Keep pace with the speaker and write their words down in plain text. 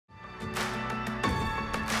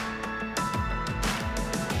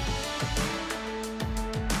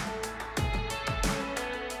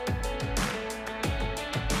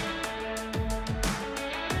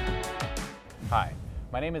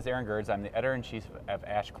My name is Aaron Gerds. I'm the editor-in-chief of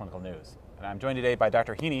ASH Clinical News. And I'm joined today by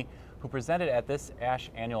Dr. Heeney, who presented at this ASH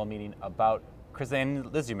annual meeting about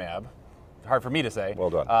Crizanlizumab, hard for me to say. Well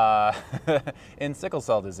done. In sickle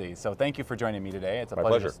cell disease. So thank you for joining me today. It's a My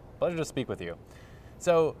pleasure to speak with you.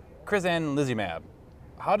 So Crizanlizumab,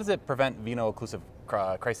 how does it prevent vaso-occlusive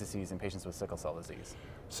crises in patients with sickle cell disease?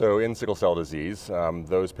 So in sickle cell disease,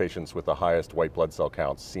 those patients with the highest white blood cell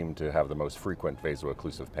counts seem to have the most frequent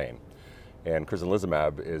vaso-occlusive pain. And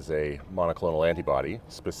Crizanlizumab is a monoclonal antibody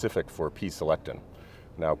specific for P-selectin.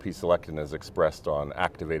 Now P-selectin is expressed on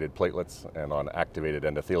activated platelets and on activated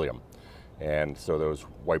endothelium. And so those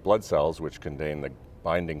white blood cells, which contain the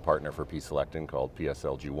binding partner for P-selectin called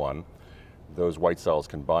PSLG1, those white cells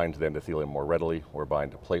can bind to the endothelium more readily or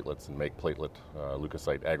bind to platelets and make platelet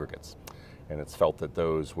leukocyte aggregates. And it's felt that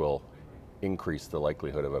those will increase the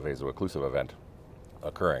likelihood of a vaso-occlusive event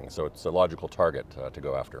occurring. So it's a logical target to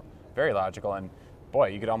go after. Very logical, and boy,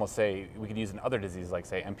 you could almost say we could use in other diseases like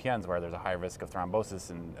say MPNs where there's a high risk of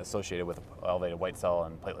thrombosis and associated with elevated white cell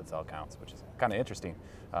and platelet cell counts, which is kind of interesting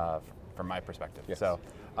from my perspective. Yes. So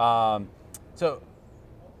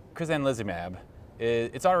Crizanlizumab,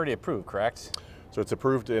 it's already approved, correct? So it's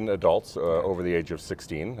approved in adults over the age of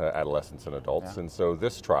 16, adolescents and adults, and so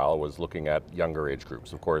this trial was looking at younger age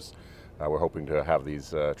groups. Of course, we're hoping to have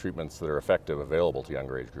these treatments that are effective available to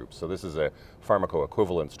younger age groups. So this is a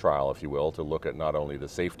pharmacoequivalence trial, if you will, to look at not only the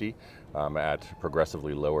safety at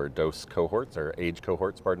progressively lower dose cohorts, or age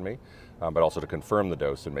cohorts, pardon me, but also to confirm the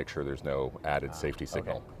dose and make sure there's no added safety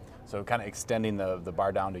signal. Okay. So kind of extending the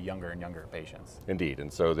bar down to younger and younger patients. Indeed,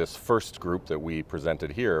 and so this first group that we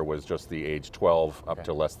presented here was just the age 12 up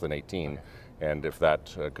to less than 18, and if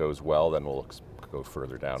that goes well, then we'll go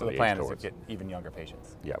further down so in the plan age is cohorts. to get even younger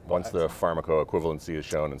patients. Yeah, once the pharmacoequivalency is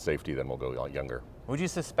shown and safety, then we'll go younger. Would you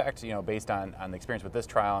suspect, based on the experience with this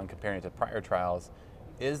trial and comparing it to prior trials,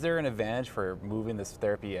 is there an advantage for moving this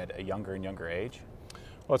therapy at a younger and younger age?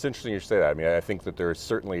 Well, it's interesting you should say that. I mean, I think that there's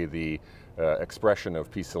certainly the expression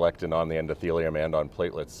of P-selectin on the endothelium and on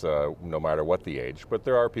platelets, no matter what the age, but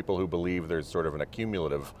there are people who believe there's sort of an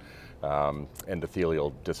accumulative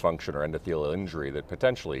endothelial dysfunction or endothelial injury that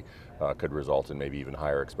potentially could result in maybe even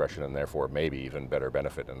higher expression and therefore maybe even better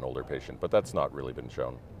benefit in an older patient, but that's not really been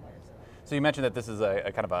shown. So you mentioned that this is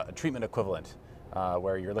a kind of a treatment equivalent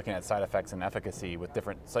where you're looking at side effects and efficacy with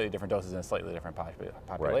slightly different doses in a slightly different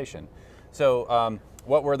population. Right. So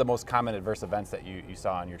what were the most common adverse events that you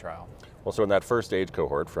saw in your trial? Well, so in that first age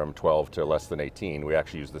cohort from 12 to less than 18, we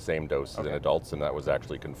actually used the same dose as in adults, and that was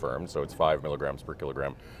actually confirmed. So it's 5 milligrams per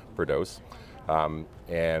kilogram per dose.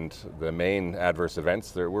 And the main adverse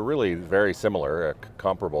events there were really very similar,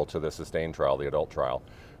 comparable to the SUSTAIN trial, the adult trial.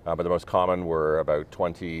 But the most common were about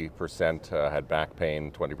 20% had back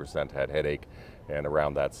pain, 20% had headache, and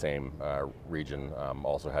around that same region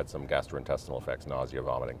also had some gastrointestinal effects, nausea,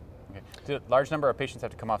 vomiting. Okay. Do a large number of patients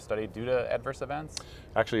have to come off study due to adverse events?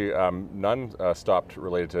 Actually, none stopped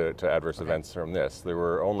related to adverse events from this. There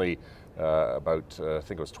were only about, I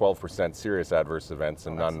think it was 12% serious adverse events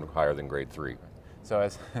and none higher than grade 3. So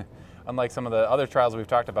as unlike some of the other trials we've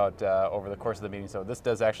talked about over the course of the meeting, so this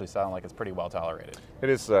does actually sound like it's pretty well tolerated. It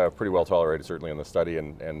is pretty well tolerated, certainly in the study,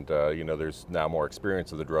 and there's now more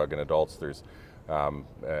experience of the drug in adults. There's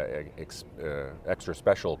extra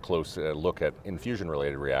special close look at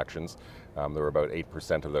infusion-related reactions. There were about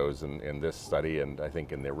 8% of those in this study, and I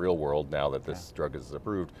think in the real world, now that this drug is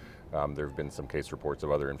approved, there have been some case reports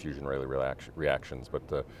of other infusion-related reactions, but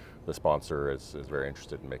the sponsor is very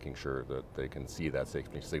interested in making sure that they can see that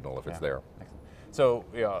safety signal if it's there. So,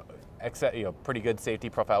 pretty good safety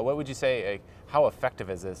profile. What would you say, how effective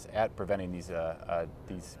is this at preventing these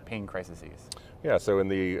pain crises? Yeah, so in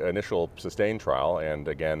the initial SUSTAIN trial, and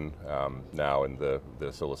again now in the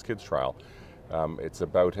SOLACE-kids trial, it's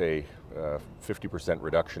about a 50%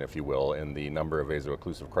 reduction, if you will, in the number of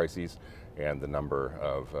vaso-occlusive crises and the number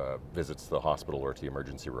of visits to the hospital or to the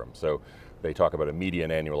emergency room. So they talk about a median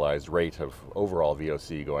annualized rate of overall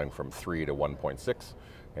VOC going from 3 to 1.6,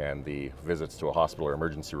 and the visits to a hospital or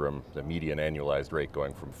emergency room, the median annualized rate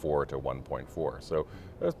going from 4 to 1.4. So,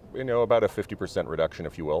 about a 50% reduction,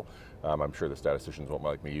 if you will. I'm sure the statisticians won't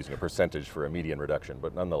like me using a percentage for a median reduction,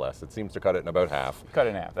 but nonetheless, it seems to cut it in about half. Cut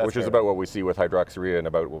it in half, which is about what we see with hydroxyurea and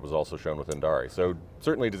about what was also shown with Indari. So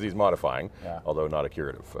certainly disease modifying, although not a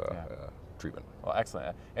curative treatment. Well,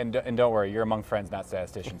 excellent. And don't worry, you're among friends, not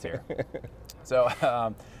statisticians here. So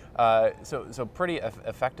pretty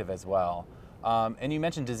effective as well. And you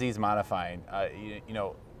mentioned disease modifying.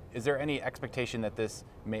 Is there any expectation that this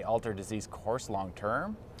may alter disease course long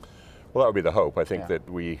term? Well, that would be the hope. I think that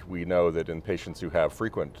we know that in patients who have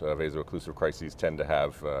frequent vaso-occlusive crises tend to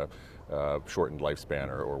have shortened lifespan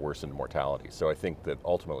or worsened mortality. So I think that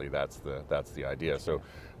ultimately that's the idea. So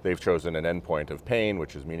they've chosen an endpoint of pain,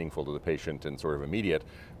 which is meaningful to the patient and sort of immediate,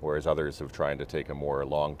 whereas others have tried to take a more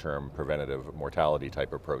long-term preventative mortality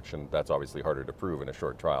type approach, and that's obviously harder to prove in a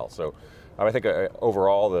short trial. So I think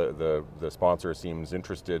overall the sponsor seems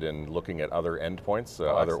interested in looking at other endpoints,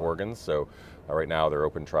 other organs. So right now they're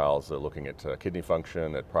open trials looking at kidney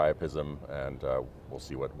function, at priapism, and we'll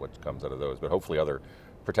see what comes out of those. But hopefully other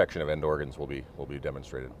protection of end organs will be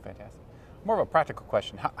demonstrated. Fantastic. More of a practical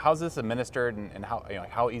question. How's this administered, and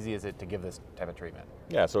how easy is it to give this type of treatment?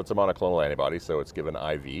 Yeah, so it's a monoclonal antibody, so it's given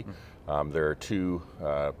IV. There are 2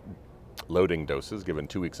 loading doses given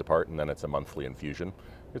 2 weeks apart, and then it's a monthly infusion.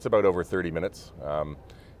 It's about over 30 minutes,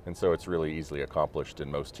 and so it's really easily accomplished in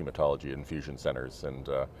most hematology infusion centers. And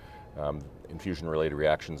infusion-related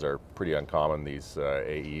reactions are pretty uncommon. These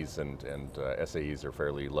AEs and SAEs are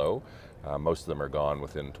fairly low. Most of them are gone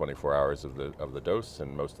within 24 hours of the dose,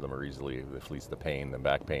 and most of them are easily, at least the pain, the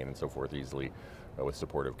back pain and so forth, easily with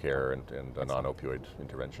supportive care and a non-opioid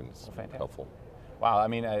intervention is helpful. Wow, I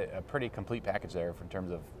mean a pretty complete package there in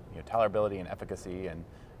terms of tolerability and efficacy and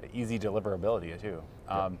easy deliverability too.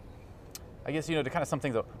 I guess, to kind of sum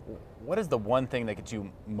things up, what is the one thing that gets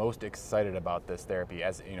you most excited about this therapy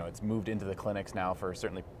as, it's moved into the clinics now for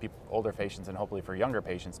certainly older patients and hopefully for younger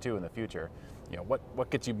patients too in the future? What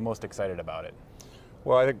gets you most excited about it?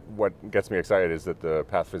 Well, I think what gets me excited is that the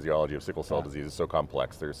pathophysiology of sickle cell disease is so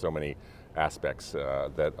complex. There's so many aspects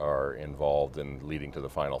that are involved in leading to the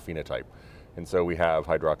final phenotype. And so we have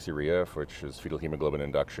hydroxyurea, which is fetal hemoglobin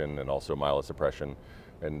induction, and also myelosuppression.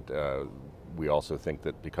 And we also think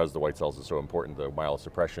that because the white cells are so important, the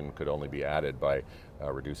myelosuppression could only be added by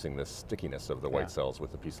reducing the stickiness of the white cells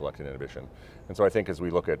with the p-selectin inhibition. And so I think as we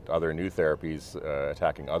look at other new therapies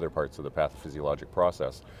attacking other parts of the pathophysiologic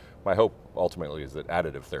process, my hope ultimately is that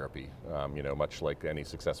additive therapy, much like any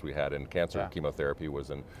success we had in cancer chemotherapy was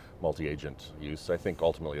in multi-agent use. I think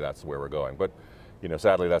ultimately that's where we're going. But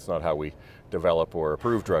sadly, that's not how we develop or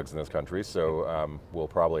approve drugs in this country, so we'll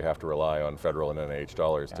probably have to rely on federal and NIH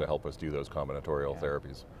dollars to help us do those combinatorial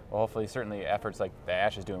therapies. Well, hopefully, certainly efforts like the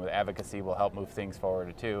ASH is doing with advocacy will help move things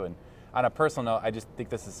forward too. And on a personal note, I just think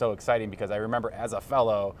this is so exciting because I remember as a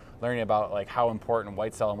fellow learning about how important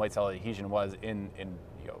white cell and white cell adhesion was in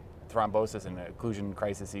thrombosis and occlusion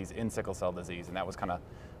crises in sickle cell disease, and that was kind of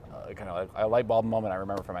a light bulb moment I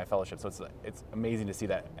remember from my fellowship. So it's amazing to see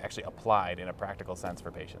that actually applied in a practical sense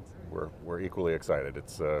for patients. We're equally excited.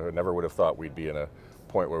 I never would have thought we'd be in a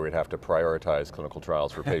point where we'd have to prioritize clinical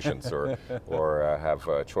trials for patients or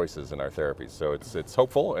have choices in our therapies. So it's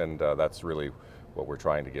hopeful, and that's really what we're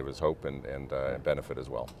trying to give is hope and benefit as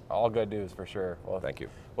well. All good news for sure. Well, thank you.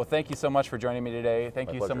 Well, thank you so much for joining me today.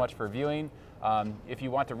 Thank you so much for viewing. If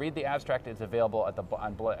you want to read the abstract, it's available at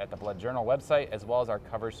the Blood Journal website, as well as our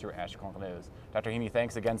covers through ASH Clinical News. Dr. Heeney,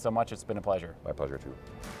 thanks again so much. It's been a pleasure. My pleasure too.